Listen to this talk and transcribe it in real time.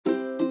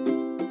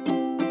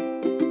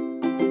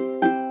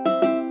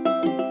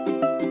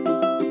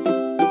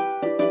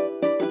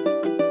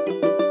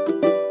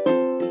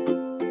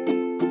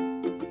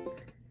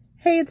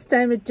it's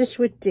time to Dish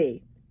with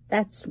D.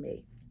 That's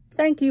me.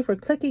 Thank you for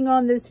clicking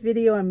on this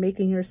video and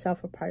making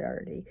yourself a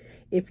priority.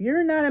 If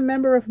you're not a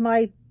member of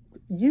my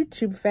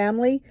YouTube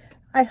family,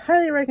 I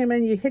highly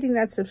recommend you hitting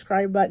that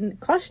subscribe button.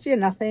 It costs you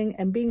nothing,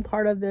 and being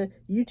part of the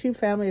YouTube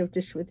family of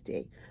Dish with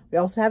D. We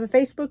also have a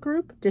Facebook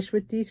group, Dish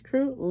with D's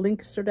Crew.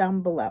 Links are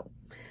down below.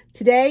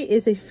 Today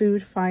is a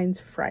Food Finds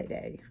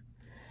Friday.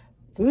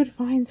 Food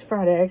Finds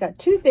Friday. I got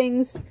two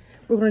things.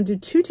 We're going to do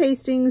two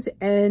tastings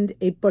and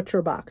a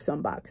butcher box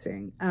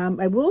unboxing.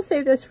 I will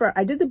say this,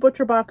 I did the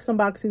butcher box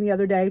unboxing the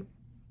other day.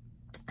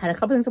 I had a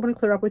couple things I want to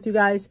clear up with you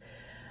guys.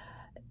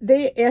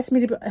 They asked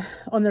me to,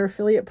 on their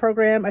affiliate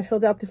program, I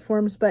filled out the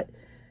forms, but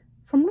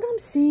from what I'm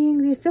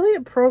seeing, the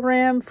affiliate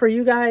program for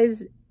you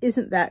guys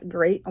isn't that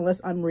great unless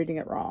I'm reading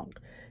it wrong.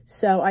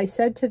 So I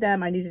said to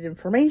them I needed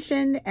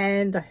information,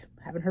 and I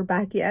haven't heard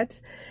back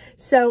yet.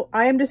 So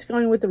I am just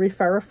going with the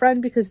refer a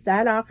friend, because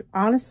that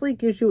honestly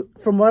gives you,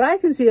 from what I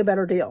can see, a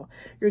better deal.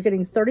 You're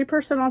getting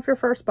 30% off your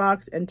first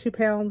box and 2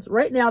 pounds.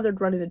 Right now they're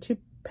running the 2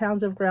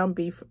 pounds of ground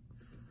beef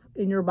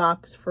in your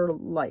box for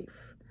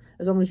life,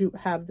 as long as you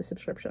have the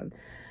subscription.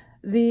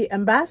 The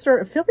Ambassador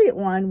affiliate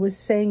one was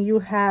saying you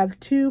have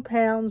 2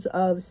 pounds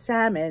of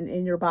salmon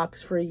in your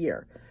box for a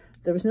year.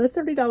 There was no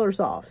 $30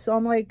 off. So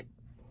I'm like,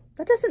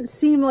 that doesn't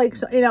seem like,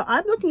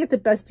 I'm looking at the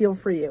best deal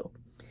for you.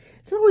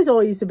 It's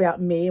always about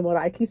me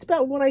and it's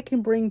about what I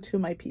can bring to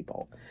my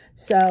people.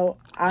 So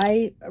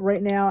I,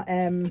 right now,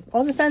 am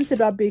on the fence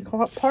about being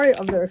part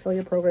of their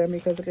affiliate program,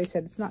 because like I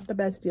said, it's not the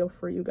best deal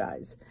for you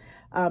guys.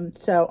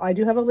 So I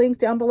do have a link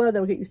down below that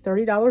will get you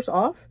 $30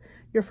 off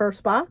your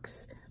first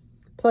box.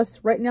 Plus,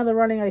 right now they're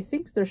running, I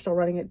think they're still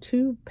running it,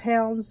 2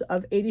 pounds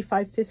of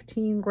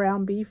 85/15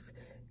 ground beef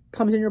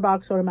comes in your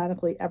box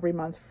automatically every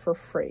month for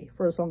free,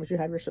 for as long as you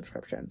have your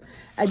subscription.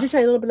 I did tell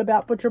you a little bit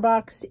about Butcher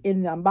Box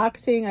in the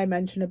unboxing. I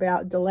mentioned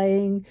about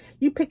delaying.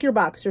 You pick your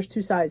box. There's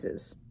 2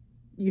 sizes.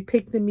 You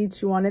pick the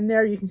meats you want in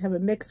there. You can have a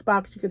mixed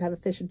box. You can have a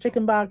fish and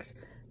chicken box.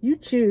 You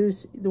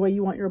choose the way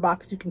you want your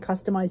box. You can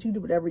customize. You can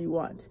do whatever you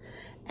want.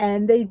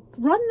 And they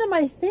run them,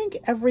 I think,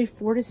 every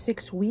 4 to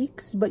 6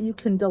 weeks, but you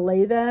can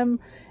delay them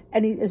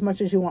as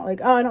much as you want.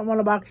 Like, oh, I don't want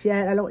a box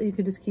yet. You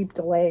can just keep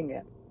delaying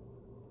it.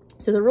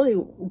 So they're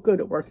really good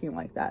at working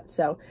like that.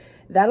 So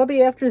that'll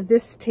be after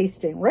this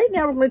tasting. Right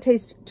now, we're going to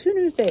taste 2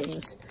 new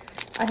things.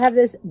 I have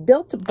this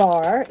Built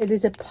Bar. It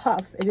is a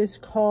puff. It is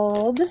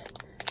called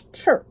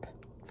Chirp.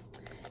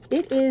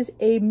 It is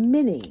a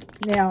mini.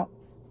 Now,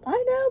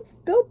 I know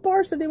Built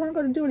Bar said they weren't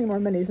going to do any more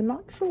minis. I'm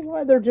not sure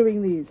why they're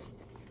doing these.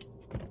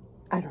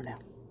 I don't know.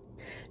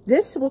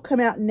 This will come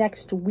out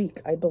next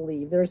week, I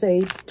believe. There's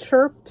a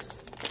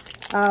Chirps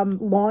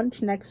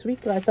launch next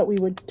week, but I thought we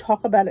would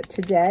talk about it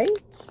today.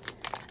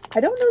 I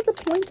don't know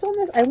the points on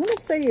this. I want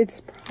to say it's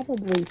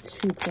probably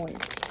 2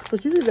 points,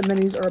 because usually the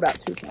minis are about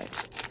 2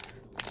 points.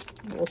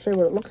 We'll show you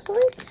what it looks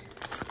like.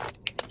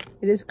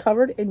 It is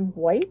covered in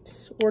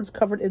white, or it's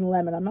covered in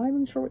lemon. I'm not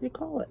even sure what you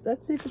call it.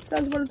 Let's see if it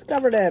says what it's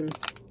covered in.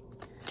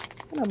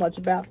 I don't know much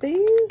about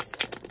these.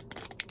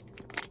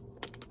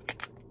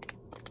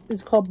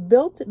 It's called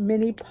Built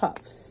Mini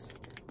Puffs.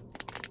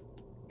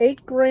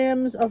 8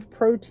 grams of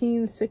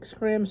protein, 6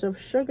 grams of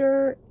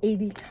sugar,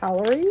 80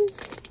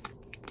 calories.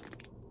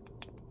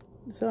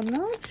 So I'm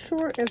not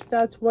sure if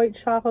that's white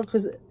chocolate,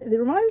 because it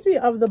reminds me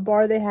of the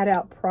bar they had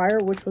out prior,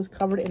 which was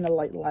covered in a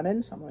light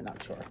lemon. So I'm really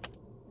not sure.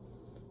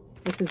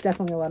 This is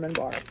definitely a lemon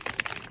bar.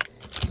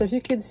 So if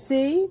you can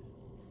see,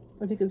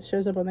 I think it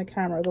shows up on the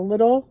camera, the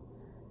little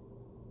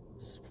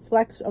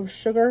flecks of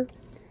sugar.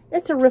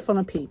 It's a riff on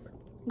a peep.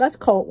 Let's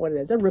call it what it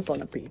is, a riff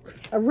on a peep.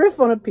 A riff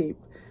on a peep.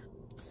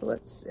 So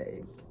let's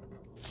see.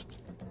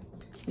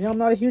 I'm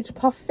not a huge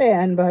puff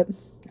fan, but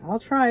I'll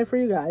try for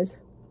you guys.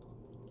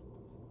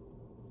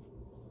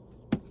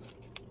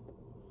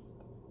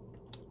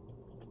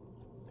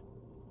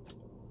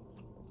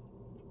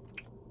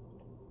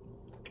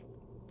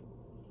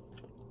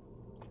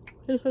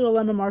 Tastes like a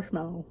lemon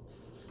marshmallow.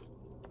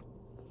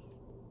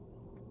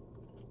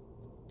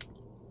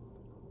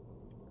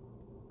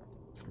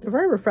 They're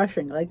very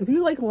refreshing. Like, if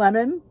you like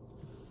lemon,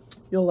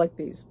 you'll like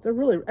these. They're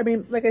really,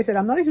 like I said,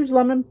 I'm not a huge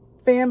lemon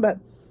fan, but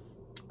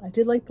I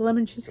did like the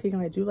lemon cheesecake,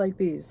 and I do like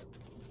these.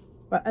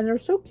 And they're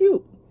so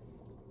cute.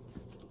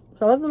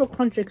 So I love the little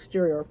crunch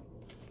exterior.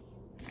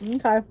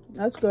 Okay,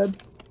 that's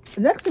good.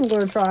 The next thing we're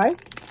going to try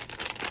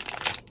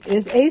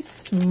is a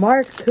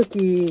Smart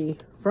Cookie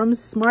from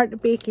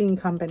Smart Baking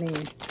Company.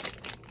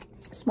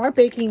 Smart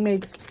Baking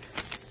makes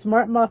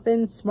smart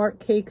muffins, smart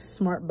cakes,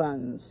 smart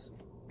buns.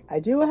 I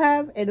do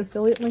have an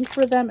affiliate link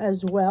for them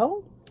as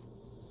well.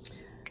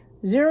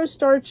 0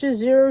 starches,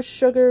 0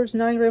 sugars,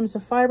 9 grams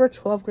of fiber,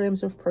 12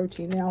 grams of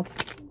protein. Now,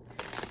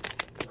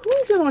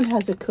 who's the one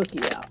has a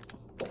cookie out?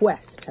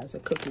 Quest has a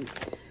cookie.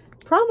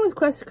 Problem with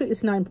Quest cookie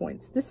is 9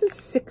 points. This is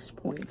 6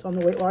 points on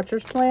the Weight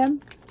Watchers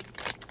plan.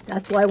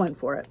 That's why I went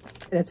for it.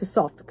 And it's a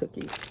soft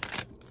cookie.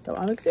 So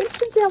I'm interested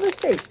to see how this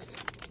tastes.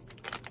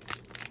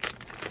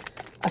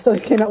 I saw they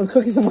came out with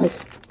cookies. I'm like,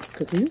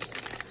 cookies?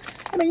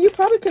 You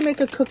probably could make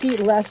a cookie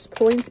less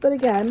points, but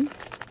again,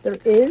 there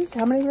is,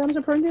 how many grams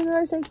of protein did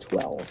I say?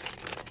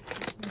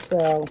 12.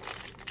 So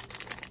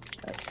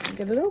let's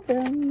get it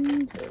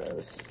open. Here it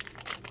is.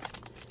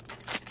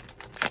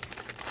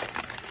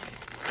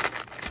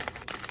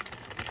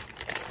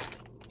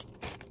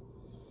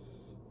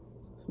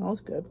 Smells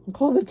good.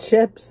 Look all the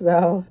chips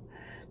though.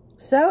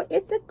 So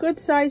it's a good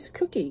sized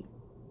cookie.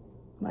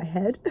 My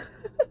head,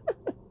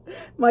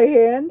 my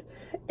hand.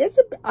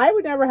 I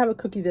would never have a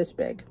cookie this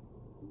big.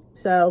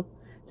 So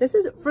this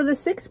is, for the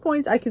 6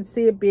 points, I can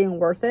see it being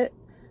worth it.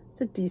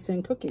 It's a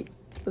decent cookie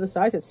for the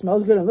size. It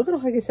smells good. And look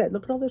at, like I said,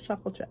 look at all those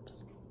chocolate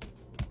chips.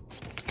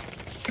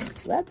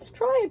 Let's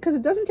try it because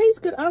it doesn't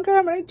taste good. I don't care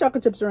how many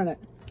chocolate chips are in it.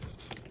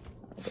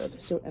 I'll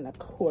just do it in a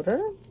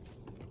quarter.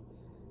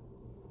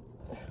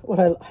 What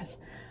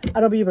I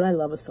don't believe, but I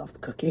love a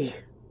soft cookie.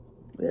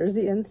 There's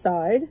the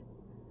inside.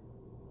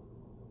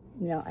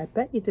 Now, I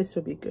bet you this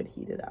would be good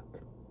heated up.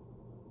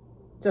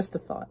 Just a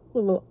thought. A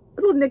little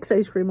Nick's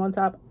ice cream on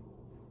top.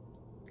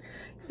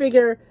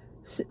 Figure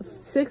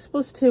 6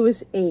 plus 2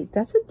 is 8.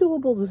 That's a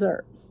doable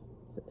dessert.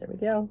 So there we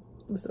go.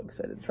 I'm so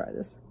excited to try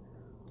this.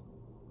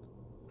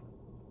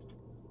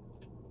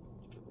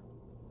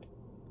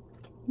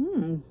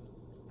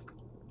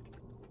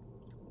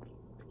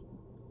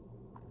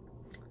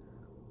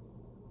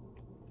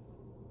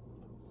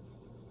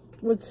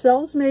 What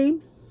sells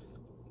me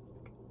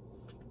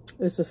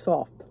is the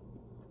soft.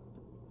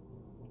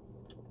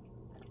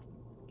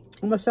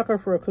 I'm a sucker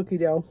for a cookie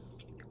dough.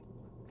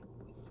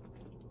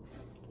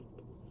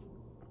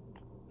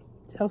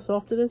 See how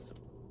soft it is?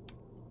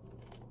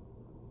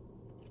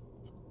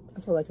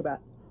 That's what I like about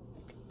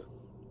it.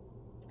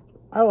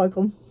 I like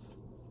them.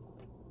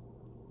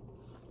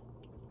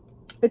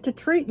 It's a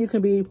treat you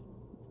can be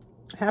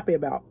happy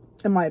about,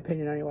 in my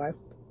opinion anyway.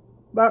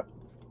 But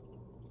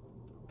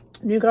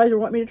you guys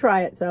want me to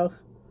try it, so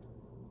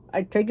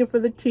I take it for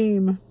the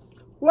team.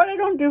 What I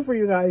don't do for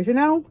you guys, you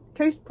know?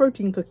 Taste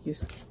protein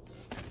cookies.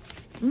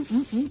 A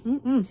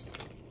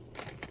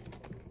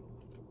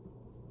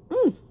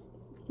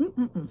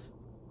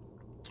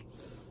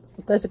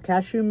glass of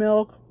cashew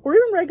milk, or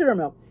even regular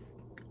milk.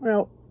 You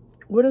know,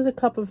 what is a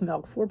cup of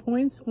milk? 4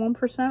 points?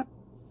 1%?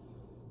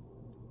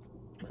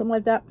 Something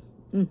like that.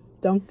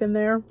 Dunked in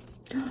there.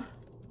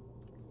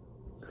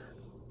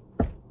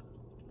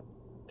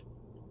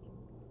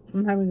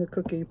 I'm having a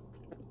cookie.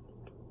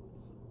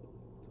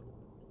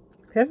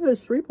 Half of it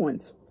is 3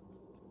 points.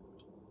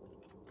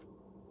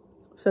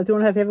 So if you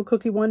want to have a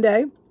cookie one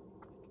day,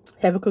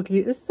 have a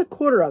cookie. This is a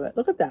quarter of it.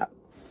 Look at that.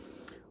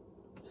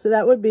 So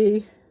that would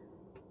be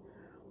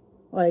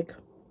like,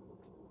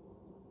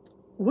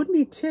 wouldn't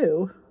be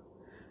 2.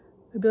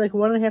 It'd be like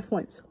 1.5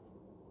 points.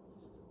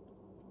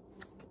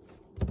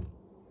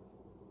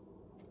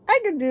 I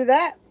can do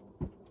that.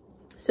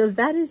 So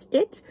that is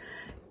it.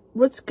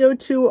 Let's go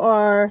to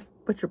our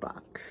butcher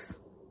box.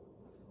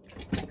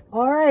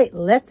 All right,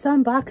 let's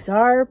unbox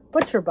our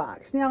butcher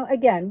box. Now,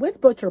 again,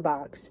 with butcher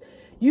box,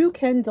 you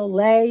can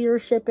delay your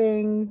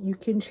shipping. You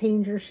can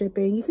change your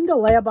shipping. You can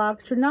delay a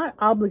box. You're not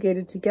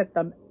obligated to get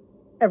them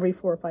every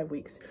 4 or 5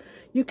 weeks.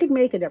 You can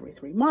make it every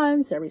 3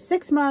 months, every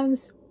 6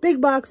 months,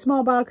 big box,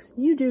 small box,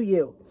 you do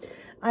you.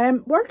 I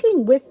am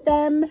working with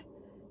them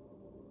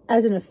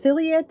as an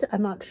affiliate.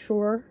 I'm not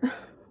sure.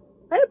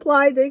 I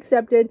applied, they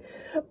accepted,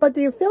 but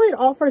the affiliate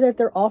offer that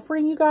they're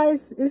offering you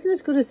guys isn't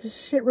as good as the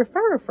shit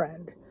refer a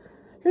friend.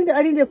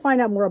 I need to find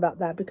out more about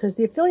that, because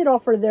the affiliate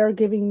offer they're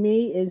giving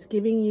me is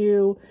giving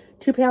you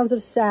 2 pounds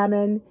of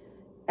salmon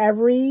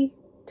every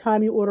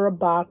time you order a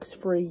box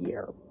for a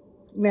year.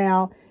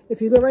 Now,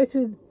 if you go right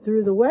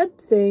through the web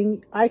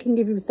thing, I can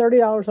give you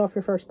 $30 off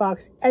your first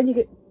box, and you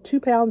get 2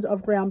 pounds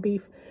of ground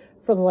beef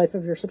for the life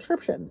of your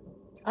subscription.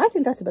 I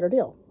think that's a better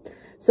deal.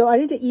 So I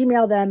need to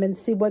email them and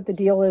see what the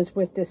deal is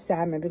with this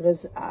salmon,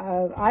 because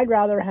I'd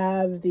rather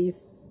have the,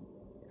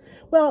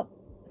 well,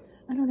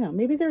 I don't know.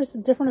 Maybe there's a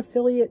different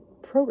affiliate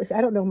program.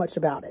 I don't know much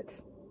about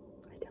it.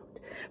 I don't.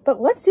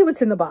 But let's see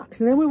what's in the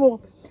box. And then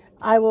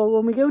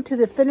when we go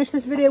to finish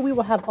this video, we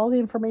will have all the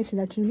information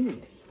that you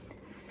need.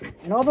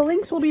 And all the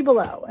links will be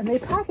below. And they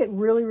pack it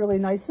really, really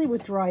nicely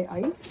with dry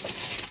ice.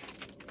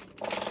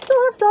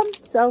 Still have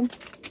some.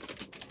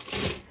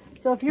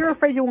 So if you're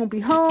afraid you won't be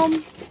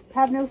home,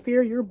 have no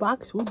fear. Your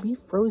box will be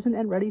frozen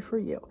and ready for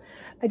you.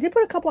 I did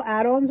put a couple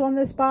add-ons on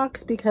this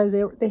box because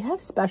they have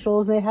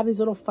specials. And they have these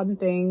little fun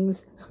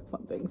things.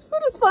 Fun things.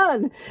 Food is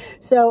fun.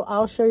 So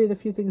I'll show you the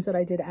few things that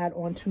I did add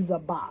on to the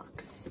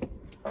box.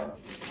 All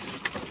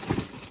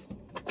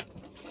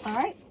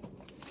right.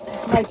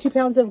 My 2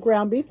 pounds of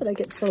ground beef that I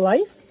get for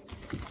life.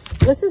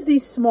 This is the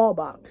small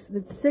box.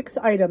 It's 6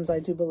 items, I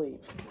do believe.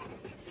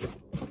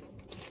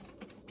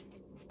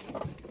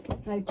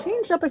 I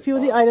changed up a few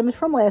of the items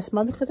from last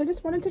month because I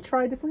just wanted to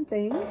try different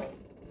things.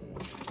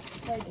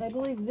 Like, I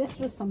believe this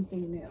was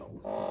something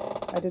new.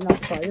 I did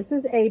not try. This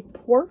is a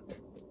pork.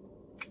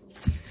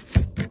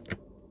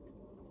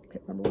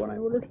 Can't remember what I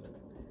ordered.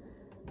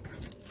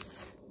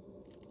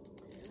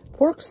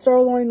 Pork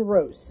sirloin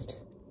roast.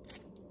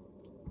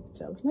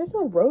 So, it's a nice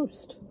little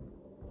roast.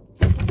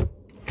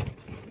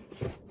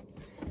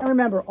 And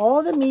remember,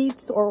 all the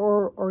meats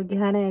are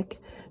organic.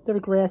 They're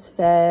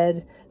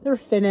grass-fed. They're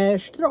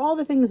finished. They're all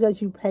the things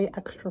that you pay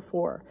extra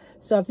for.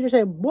 So if you're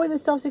saying, boy,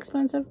 this stuff's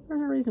expensive,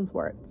 there's a reason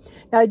for it.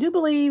 Now, I do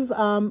believe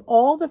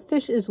all the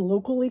fish is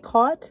locally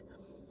caught,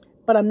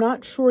 but I'm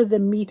not sure the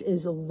meat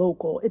is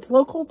local. It's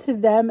local to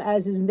them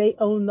as in they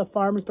own the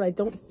farms, but I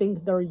don't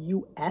think they're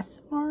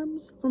U.S.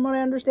 farms, from what I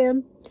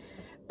understand.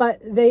 But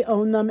they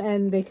own them,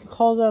 and they can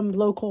call them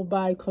local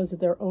because of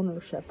their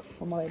ownership,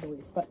 from what I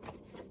believe. But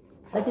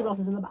let's see what else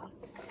is in the box.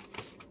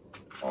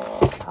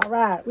 All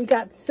right, we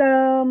got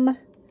some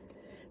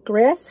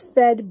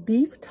grass-fed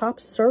beef top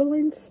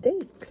sirloin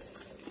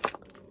steaks.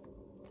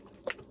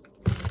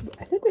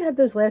 I think we had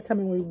those last time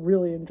and we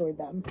really enjoyed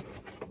them.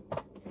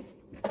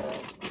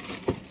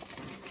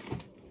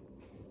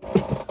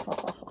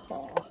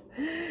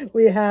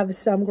 We have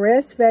some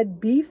grass-fed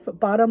beef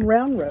bottom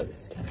round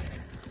roast.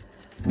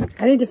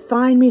 I need to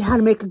find me how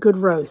to make a good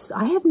roast.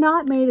 I have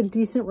not made a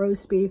decent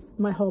roast beef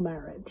my whole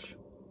marriage.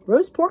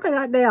 Roast pork I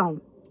got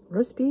down.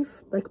 Roast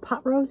beef, like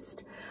pot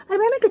roast. I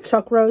might make a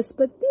chuck roast,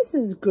 but this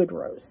is good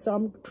roast. So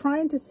I'm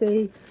trying to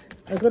see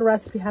a good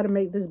recipe how to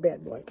make this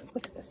bad boy. Because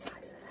look at the size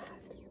of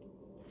that.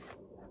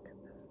 Look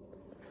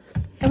at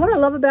that. And what I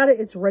love about it,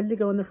 it's ready to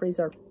go in the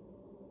freezer.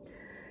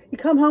 You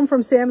come home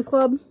from Sam's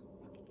Club,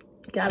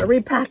 got to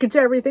repackage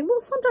everything.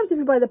 Well, sometimes if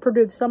you buy the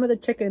Purdue, some of the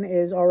chicken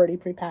is already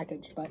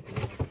prepackaged, but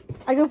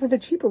I go for the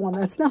cheaper one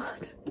that's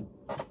not.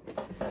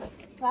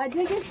 I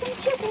did get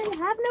some chicken.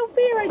 Have no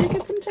fear, I did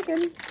get some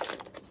chicken.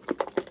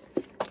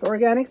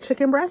 Organic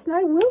chicken breast, and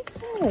I will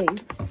say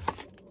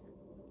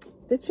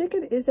the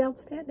chicken is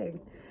outstanding.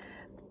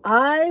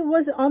 I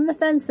was on the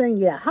fence saying,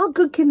 yeah, how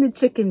good can the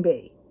chicken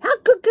be? How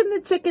good can the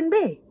chicken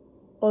be?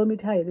 Well, let me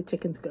tell you, the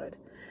chicken's good.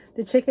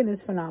 The chicken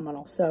is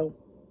phenomenal. So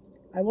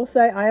I will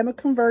say I am a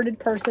converted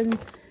person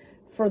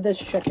for this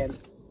chicken.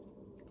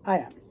 I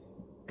am.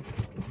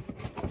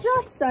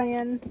 Just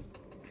saying.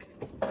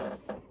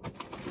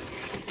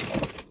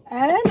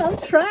 And I'm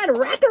trying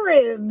rack of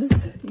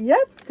ribs.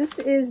 Yep, this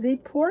is the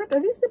pork. Are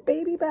these the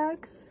baby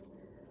backs?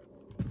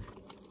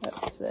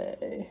 Let's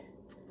see.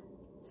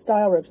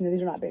 Style ribs. No,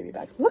 these are not baby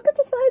backs. Look at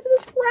the size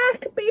of this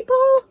rack,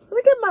 people.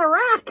 Look at my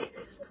rack.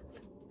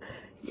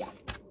 Yeah.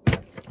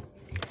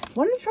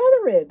 Want to try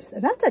the ribs.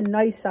 And that's a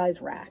nice size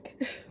rack.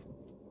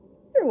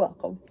 You're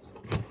welcome.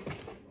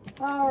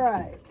 All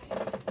right.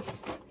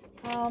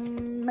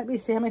 Let me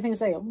see how many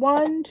things I got.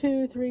 1,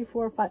 2, 3,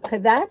 4, 5. Okay,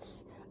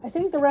 that's... I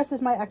think the rest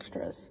is my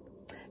extras.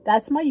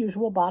 That's my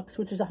usual box,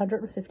 which is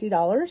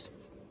 $150.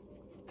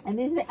 And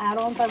these are the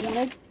add-ons I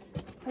wanted,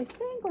 I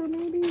think, or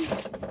maybe...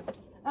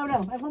 Oh,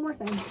 no, I have one more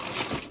thing.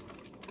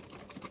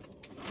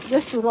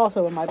 This was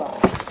also in my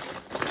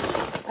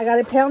box. I got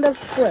a pound of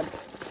shrimp.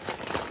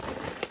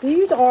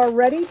 These are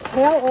ready,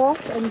 tail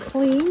off and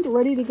cleaned,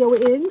 ready to go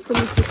in for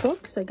me to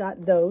cook. So I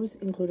got those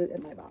included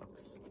in my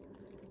box.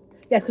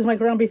 Yes, because my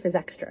ground beef is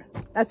extra.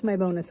 That's my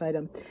bonus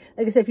item.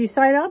 Like I said, if you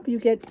sign up, you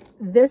get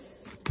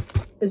this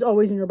is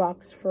always in your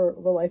box for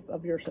the life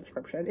of your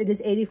subscription. It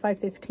is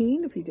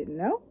 $85.15 if you didn't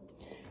know.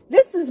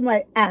 This is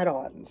my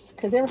add-ons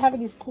because they were having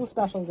these cool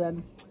specials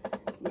and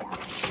yeah.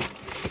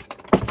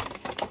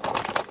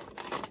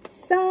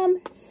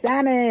 Some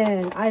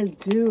salmon. I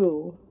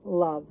do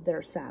love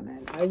their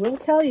salmon. I will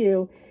tell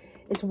you,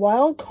 it's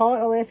wild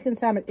caught Alaskan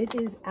salmon. It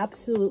is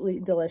absolutely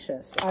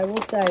delicious. I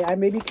will say I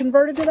may be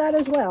converted to that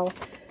as well.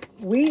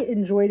 We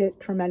enjoyed it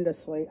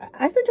tremendously.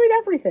 I've enjoyed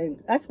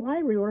everything. That's why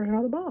I reordered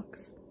another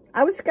box.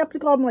 I was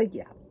skeptical. I'm like,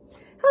 yeah,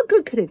 how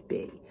good could it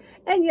be?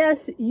 And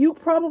yes, you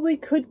probably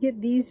could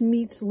get these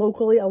meats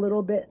locally a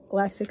little bit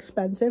less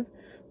expensive.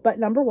 But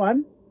number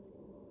one,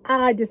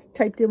 I just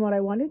typed in what I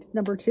wanted.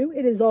 Number two,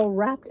 it is all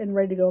wrapped and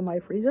ready to go in my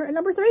freezer. And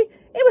number three,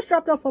 it was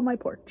dropped off on my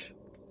porch.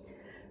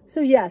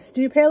 So yes,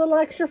 do you pay a little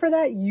extra for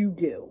that? You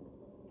do.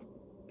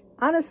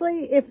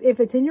 Honestly, if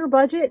it's in your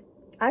budget,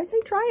 I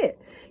say try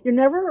it. You're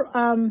never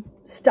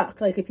stuck.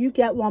 Like if you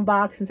get one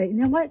box and say, you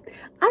know what,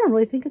 I don't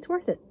really think it's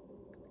worth it.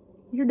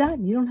 You're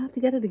done. You don't have to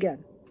get it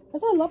again.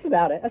 That's what I love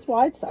about it. That's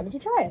why I decided to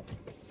try it.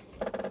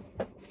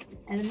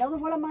 And another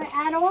one of my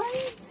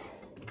add-ons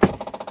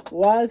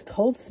was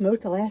cold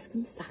smoked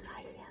Alaskan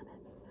sockeye salmon.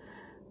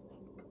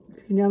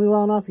 If you know me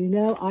well enough, you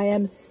know I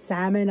am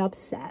salmon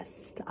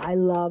obsessed. I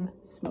love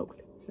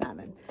smoked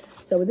salmon.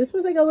 So this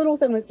was like a little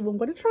thing. Like, I'm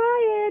going to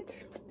try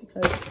it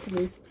because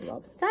Liz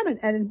loves salmon.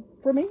 And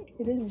for me,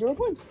 it is 0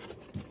 points.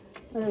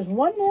 And there's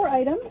one more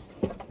item.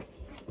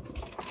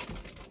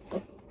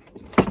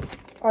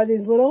 Are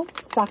these little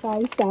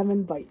sockeye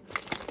salmon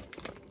bites.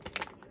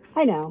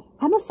 I know.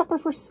 I'm a sucker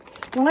for...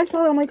 When I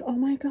saw them, I'm like, oh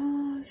my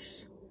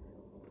gosh.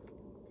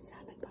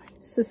 Salmon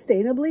bites.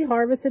 Sustainably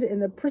harvested in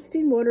the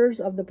pristine waters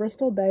of the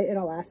Bristol Bay in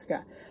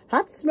Alaska.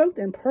 Hot smoked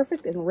and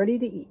perfect and ready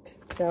to eat.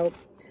 So,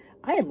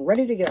 I am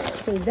ready to go.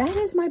 So, that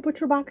is my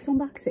Butcher Box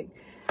unboxing.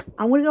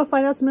 I'm going to go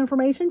find out some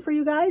information for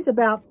you guys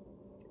about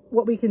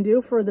what we can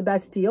do for the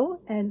best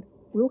deal. And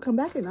we will come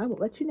back and I will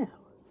let you know.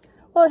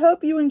 Well, I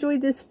hope you enjoyed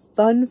this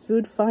fun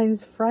Food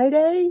Finds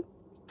Friday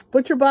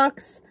Butcher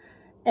Box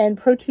and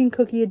protein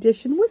cookie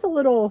edition with a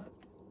little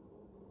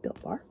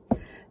Built Bar.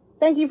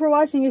 Thank you for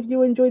watching. If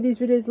you enjoyed these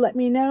videos, let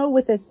me know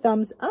with a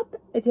thumbs up.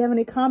 If you have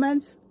any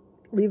comments,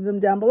 leave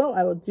them down below.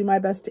 I will do my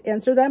best to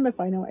answer them.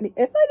 If I know the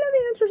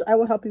answers, I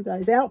will help you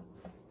guys out.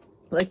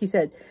 Like you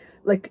said,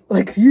 like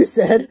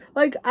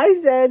I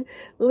said,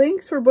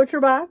 links for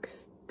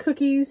ButcherBox,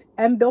 cookies,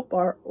 and Built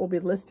Bar will be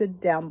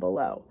listed down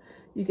below.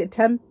 You get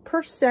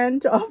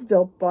 10% off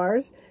Built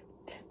Bars,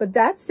 but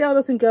that sale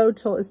doesn't go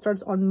till it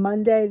starts on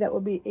Monday. That will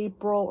be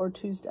April or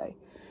Tuesday.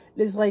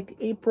 It is like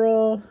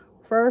April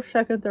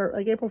 1st, 2nd, 3rd,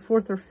 like April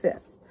 4th or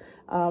 5th.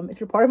 If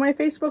you're part of my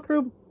Facebook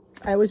group,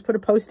 I always put a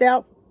post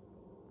out.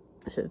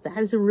 So that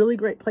is a really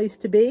great place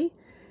to be.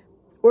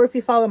 Or if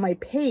you follow my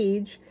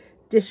page,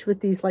 Dish with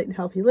D's Light and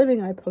Healthy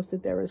Living, I post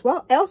it there as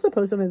well. I also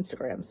post on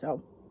Instagram.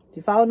 So if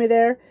you follow me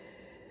there,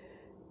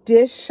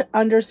 dish_with_D,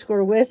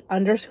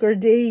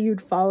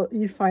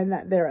 you'd find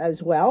that there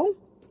as well.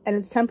 And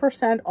it's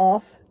 10%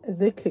 off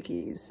the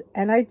cookies.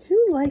 And I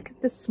do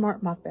like the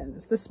Smart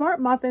Muffins. The Smart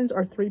Muffins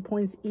are 3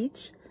 points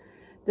each.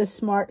 The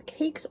Smart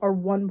Cakes are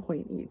 1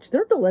 point each.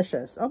 They're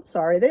delicious. I'm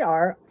sorry, they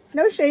are.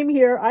 No shame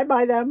here. I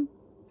buy them.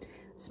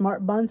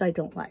 Smart Buns I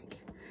don't like.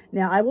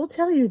 Now, I will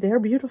tell you, they're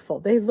beautiful.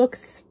 They look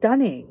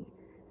stunning,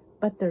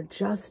 but they're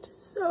just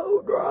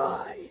so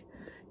dry.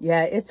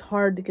 Yeah, it's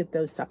hard to get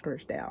those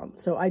suckers down,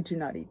 so I do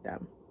not eat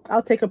them.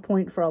 I'll take a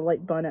point for a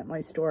light bun at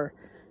my store.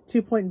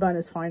 2-point bun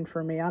is fine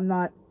for me. I'm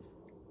not,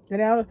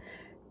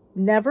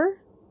 never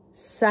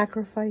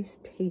sacrifice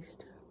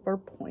taste for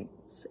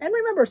points. And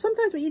remember,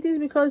 sometimes we eat these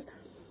because,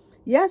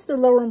 yes, they're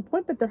lower in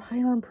point, but they're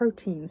higher in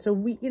protein.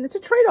 So it's a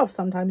trade-off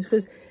sometimes,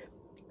 because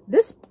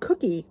this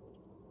cookie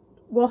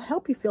will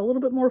help you feel a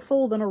little bit more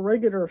full than a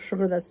regular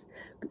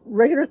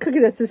cookie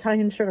that's this high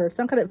in sugar. It's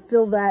not going to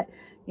fill that,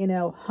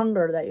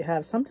 hunger that you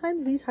have.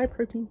 Sometimes these high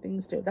protein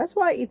things do. That's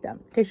why I eat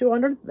them. In case you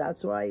wondered,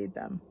 that's why I eat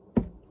them.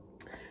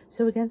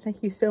 So again,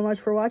 thank you so much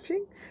for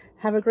watching.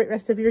 Have a great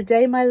rest of your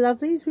day, my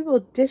lovelies. We will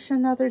dish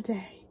another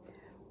day.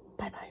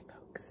 Bye-bye.